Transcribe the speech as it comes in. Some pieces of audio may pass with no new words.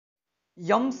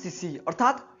MCC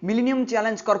अर्थात् millennium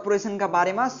challenge कर्पोरेसनका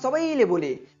बारेमा सबैले बोले,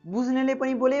 बुझ्नेले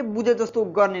पनि बोले, बुझे जस्तो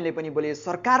गर्नेले पनि बोले,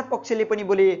 सरकार पक्षले पनि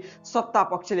बोले, सत्ता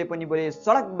पक्षले पनि बोले,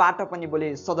 सडकबाट पनि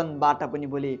बोले, सदनबाट पनि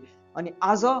बोले। अनि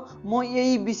आज म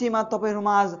यही विषयमा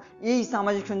तपाईहरुमाझ यही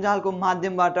सामाजिक सञ्जालको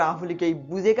माध्यमबाट आफूले केही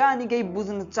बुझेका अनि केही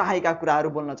बुझ्न चाहेका कुराहरू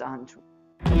बोल्न चाहन्छु।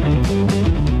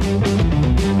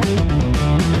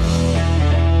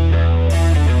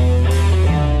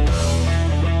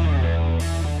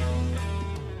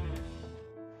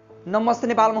 नमस्ते,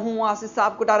 नेपालमा हुँ म आशिष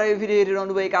सापकोटा र यो भिडियो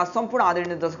हेरिरहनुभएका सम्पूर्ण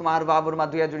आदरणीय दर्शक महानुभावहरुमा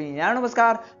दुई जोडी यहाँ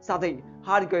नमस्कार, साथै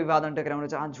हार्दिक अभिवादन टक्राउन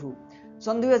चाहन्छु।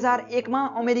 सन् 2001 मा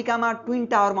अमेरिकाको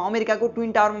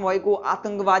ट्विन टावरमा भएको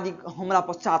आतंकवादी हमला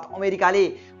पश्चात अमेरिकाले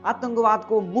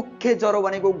आतंकवादको मुख्य जरो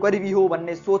भनेको गरिबी हो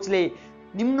भन्ने सोचले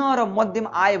निम्न र मध्यम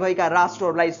आय भएका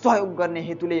राष्ट्रहरूलाई सहयोग गर्ने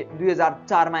हेतुले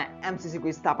 2004 मा MCC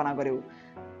को स्थापना गर्यो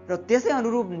र त्यसै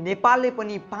अनुरूप नेपालले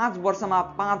पनि 5 वर्षमा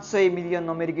 500 मिलियन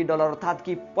अमेरिकी डलर अर्थात्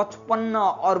कि 55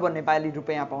 अर्ब नेपाली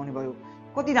रुपैयाँ पाउने भयो।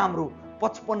 कति राम्रो,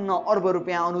 55 अर्ब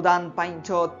रुपैयाँ अनुदान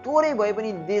पाइन्छ। थोरै भए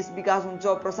पनि देश विकास हुन्छ,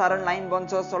 प्रसारण लाइन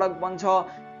बन्छ, सडक बन्छ।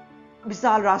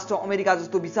 विशाल राष्ट्र अमेरिका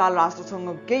जस्तो विशाल राष्ट्रसँग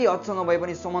केही हदसँग भए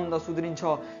पनि सम्बन्ध सुध्रिन्छ।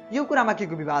 यो कुरामा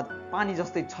केको विवाद, पानी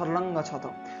जस्तै छर्लङ्ग छ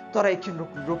त। तर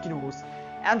एकछिन रोकिनुहोस्।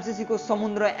 MCC को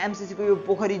समुद्र, MCC को यो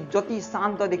पोखरी जति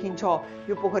शान्त देखिन्छ,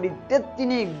 यो पोखरी त्यति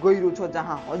नै गहिरो छ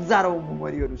जहाँ हजारौं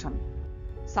भुमरीहरू छन्।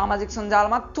 सामाजिक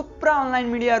सञ्जालमा थुप्रा अनलाइन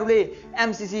मिडियाहरूले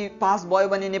MCC पास भयो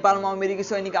भने नेपालमा अमेरिकी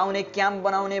सैनिक आउने, क्याम्प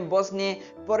बनाउने, बस्ने,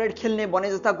 परेड खेल्ने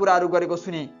भने जस्ता कुराहरू गरेको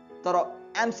सुने। तर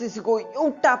MCC को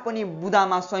एउटा पनि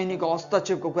बुदामा सैनिक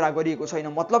हस्तक्षेपको कुरा गरिएको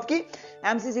छैन। मतलब कि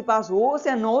MCC पास होस्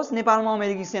या नहोस् नेपालमा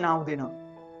अमेरिकी सेना आउँदैन।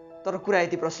 तर कुरा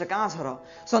यति प्रश्न कहाँ छ र?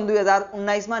 सन्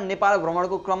 2019 मा नेपाल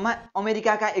भ्रमणको क्रममा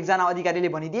अमेरिकाका एकजना अधिकारीले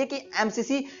भनिदिए कि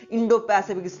MCC इन्डो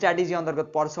पेसिफिक स्ट्र्याटेजी अन्तर्गत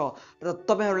पर्छ र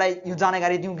तपाईहरुलाई यो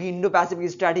जानकारी दिउँ कि इन्डो पेसिफिक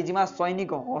स्ट्र्याटेजीमा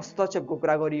सैनिक हस्तक्षेपको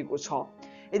कुरा गरिएको छ।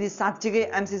 यदि साँच्चीकै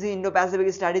MCC इन्डो पेसिफिक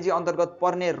स्ट्र्याटेजी अन्तर्गत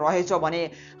पर्ने रहेछ भने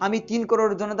हामी 3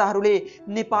 करोड जनताहरूले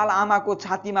नेपाल आमाको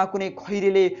छातीमा कुनै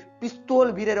खैरेले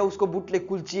पिस्तोल भिरेर उसको बुटले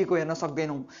कुल्चिएको हेर्न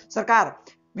सक्दैनौं। सरकार,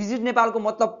 भिजिट नेपालको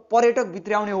मतलब पर्यटक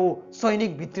भित्र्याउने हो,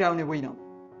 सैनिक भित्र्याउने होइन।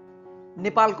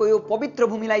 नेपालको यो पवित्र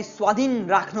भूमिलाई स्वाधीन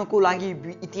राख्नको लागि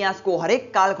इतिहासको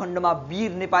हरेक कालखण्डमा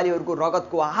वीर नेपालीहरूको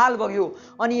रगतको हाल बग्यो।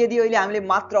 अनि यदि अहिले हामीले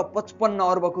मात्र 55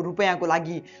 अर्बको रुपैयाँको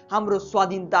लागि हाम्रो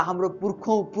स्वाधीनता, हाम्रो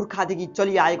पुर्खादेखि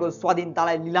चलिआएको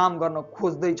स्वाधीनतालाई लिलाम गर्न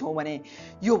खोज्दैछौँ भने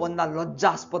यो भन्दा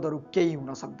लज्जास्पदहरू केही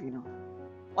हुन सक्दैन।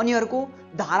 अनि अर्को,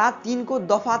 धारा 3 को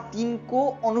दफा 3 को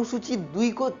अनुसूची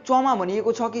 2 को च मा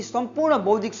भनिएको छ कि सम्पूर्ण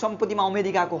बौद्धिक सम्पत्तिमा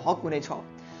अमेरिकाको हक हुनेछ।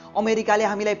 अमेरिकाले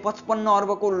हामीलाई 55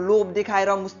 अर्बको लोभ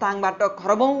देखाएर मुस्ताङबाट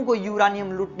खरबौंको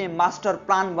युरानियम लुट्ने मास्टर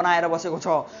प्लान बनाएर बसेको छ।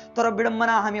 तर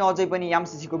विडम्बना, हामी अझै पनि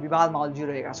MCC को विवादमा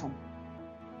अल्झिरहेका छौं।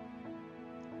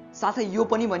 साथै यो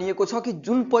पनि भनिएको छ कि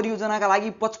जुन परियोजनाका लागि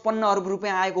 55 अर्ब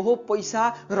रुपैयाँ आएको हो,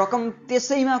 पैसा रकम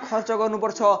त्यसैमा खर्च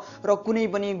गर्नुपर्छ र कुनै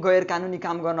पनि गैर कानुनी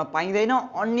काम गर्न पाइँदैन,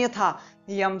 अन्यथा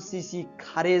MCC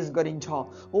खारेज गरिन्छ।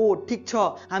 हो, ठीक छ,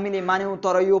 हामीले मान्यौं,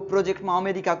 तर यो प्रोजेक्टमा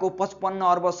अमेरिकाको 55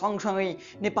 अर्ब सँगसँगै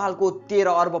नेपालको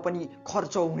 13 अर्ब पनि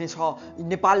खर्च हुनेछ।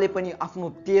 नेपालले पनि आफ्नो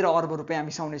 13 अर्ब रुपैयाँ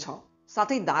मिसाउनेछ।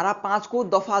 साथै धारा 5 को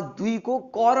दफा 2 को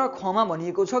क र ख मा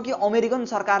भनिएको छ कि अमेरिकन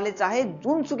सरकारले चाहे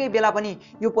जुनसुकै बेला पनि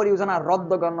यो परियोजना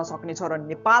रद्द गर्न सक्नेछ र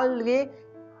नेपालले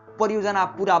परियोजना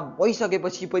पूरा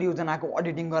भइसकेपछि परियोजनाको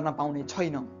अडिटिङ गर्न पाउने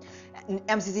छैन।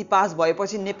 MCC पास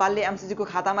भएपछि नेपालले MCC को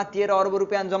खातामा 13 अर्ब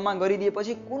रुपैयाँ जम्मा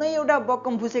गरिदिएपछि कुनै एउटा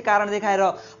बक्कमफुसे कारण देखाएर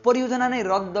परियोजना नै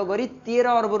रद्द गरी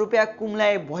 13 अर्ब रुपैयाँ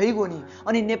कुम्लाए भइगयो नि।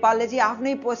 अनि नेपालले चाहिँ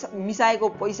आफ्नै मिसाएको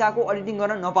पैसाको अडिटिङ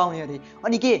गर्न नपाउने अरे।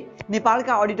 अनि के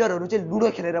नेपालका अडिटरहरू चाहिँ लुडो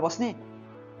खेलेर बस्ने?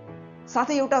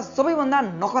 साथै एउटा सबैभन्दा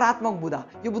नकारात्मक बुदा,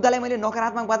 यो बुदालाई मैले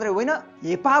नकारात्मक मात्रै होइन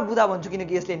हेपा बुदा भन्छु,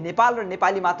 किनकि यसले नेपाल र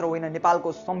नेपाली मात्र होइन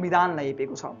नेपालको संविधानलाई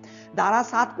हेपेको छ। धारा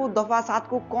 7 को दफा 7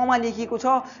 को क मा लेखिएको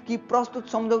छ कि प्रस्तुत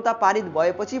सम्झौता पारित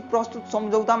भएपछि प्रस्तुत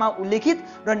सम्झौतामा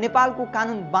उल्लेखित र नेपालको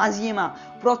कानुन बाँझिएमा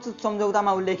प्रस्तुत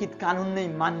सम्झौतामा उल्लेखित कानुन नै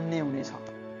मान्य हुनेछ।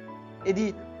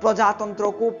 यदि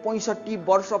प्रजातन्त्रको 65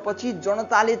 वर्षपछि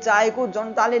जनताले चाहेको,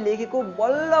 जनताले लेखेको,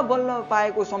 बल्ल बल्ल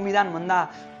पाएको संविधान भन्दा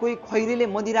कोही खैरेले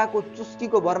मदिराको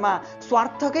चुस्कीको भरमा,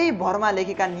 स्वार्थकै भरमा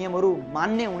लेखेका नियमहरू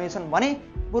मान्य हुनेछन् भने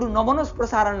बरु नबनोस्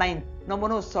प्रसारण लाइन,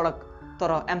 नबनोस् सडक,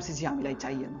 तर MCC हामीलाई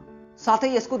चाहिएन। साथै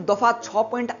यसको दफा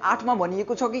 6.8 मा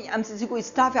भनिएको छ कि MCC को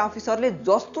स्टाफ अफिसरले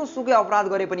जस्तो सुकै अपराध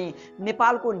गरे पनि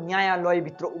नेपालको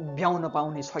न्यायालयभित्र उभ्याउन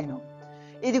पाउने छैन।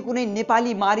 यदि कुनै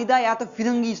नेपाली मारिदा या त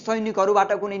फिरङ्गी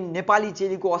सैनिकहरूबाट कुनै नेपाली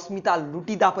चेलीको अस्मिता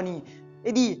लुटिदा पनि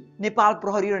यदि नेपाल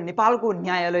प्रहरी र नेपालको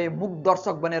न्यायालय मुख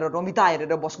दर्शक बनेर रमिता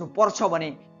हेरेर बस्नु पर्छ भने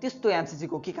त्यस्तो MCC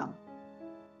को के काम?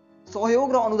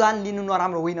 सहयोग र अनुदान लिनु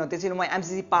नराम्रो होइन, त्यसैले म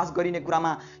एमसीसी पास गरिने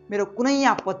कुरामा मेरो कुनै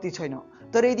आपत्ति छैन।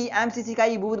 तर यदि एमसीसीका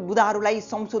यी बुदाहरूलाई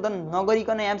संशोधन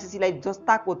नगरिकन एमसीसीलाई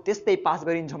जस्ताको त्यस्तै पास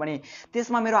गरिन्छ भने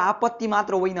त्यसमा मेरो आपत्ति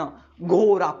मात्र होइन,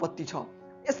 घोर आपत्ति छ।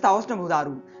 यस्ता होस् न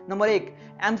बुदाहरू। Number 1,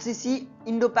 MCC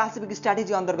Indo Pacific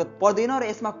strategy अन्तर्गत पर्दैन र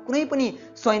यसमा कुनै पनि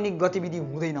सैनिक गतिविधि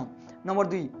हुँदैन। नम्बर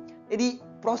 2, यदि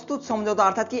प्रस्तुत सम्झौता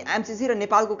अर्थात् कि एमसीसी र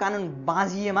नेपालको कानुन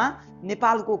बाँझिएमा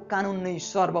नेपालको कानुन नै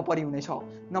सर्वोपरि हुनेछ।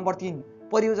 नम्बर 3,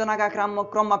 परियोजनाका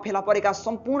क्रममा फेला परेका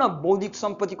सम्पूर्ण बौद्धिक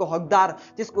सम्पत्तिको हकदार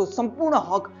त्यसको सम्पूर्ण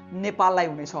हक नेपाललाई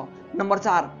हुनेछ। नम्बर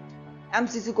 4,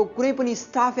 एमसीसी को कुनै पनि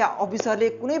स्टाफ या अफिसरले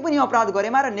कुनै पनि अपराध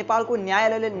गरेमा र नेपालको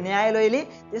न्यायालयले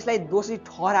त्यसलाई दोषी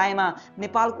ठहराएमा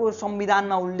नेपालको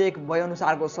संविधानमा उल्लेख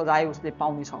भएअनुसारको सजाय उसले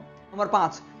पाउनेछ। नम्बर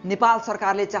 5, नेपाल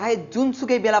सरकारले चाहे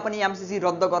जुनसुकै बेला पनि एमसीसी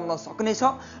रद्द गर्न सक्नेछ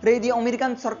र यदि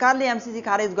अमेरिकन सरकारले एमसीसी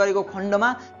खारेज गरेको खण्डमा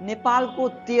नेपालको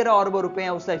 13 अर्ब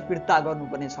रुपैयाँ उसलाई फिर्ता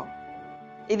गर्नुपर्नेछ।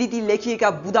 यदि ती लेखिएका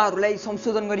बुदाहरूलाई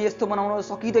संशोधन गरी यस्तो बनाउन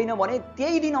सकिँदैन भने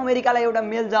त्यही दिन अमेरिकालाई एउटा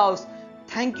मेल जाओस्,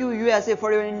 Thank you USA for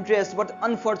your interest, but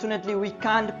unfortunately we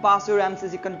can't pass your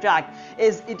MCC contract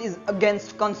as it is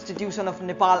against Constitution of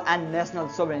Nepal and national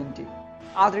sovereignty.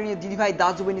 आदरणीय दिदीभाइ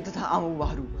दाजुबहिनी तथा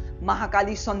आमाबुबाहरू,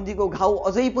 महाकाली सन्धिको घाउ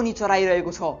अझै पनि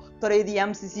चराइरहेको छ। तर यदि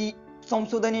एमसीसी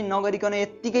संशोधन नगरिकन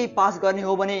यत्तिकै पास गर्ने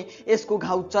हो भने यसको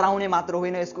घाउ चराउने मात्र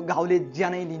होइन, यसको घाउले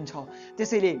ज्यानै लिन्छ।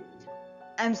 त्यसैले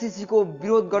एमसीसी को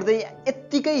विरोध गर्दै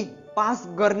यत्तिकै पास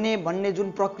गर्ने भन्ने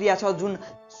जुन प्रक्रिया छ, जुन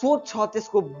सोच छ,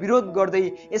 त्यसको विरोध गर्दै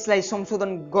यसलाई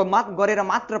संशोधन गरेर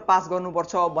मात्र पास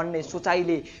गर्नुपर्छ भन्ने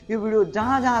सोचाइले यो भिडियो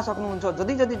जहाँ सक्नुहुन्छ,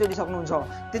 जति सक्नुहुन्छ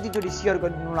त्यतिचोटि सेयर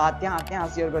गरिदिनु होला, त्यहाँ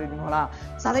सेयर गरिदिनु होला।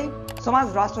 साथै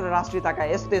समाज, राष्ट्र र राष्ट्रियताका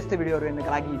यस्तै भिडियोहरू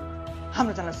हेर्नका लागि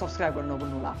हाम्रो च्यानल सब्स्क्राइब गर्न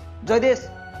नभुल्नु होला। जय देश,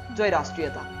 जय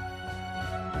राष्ट्रियता।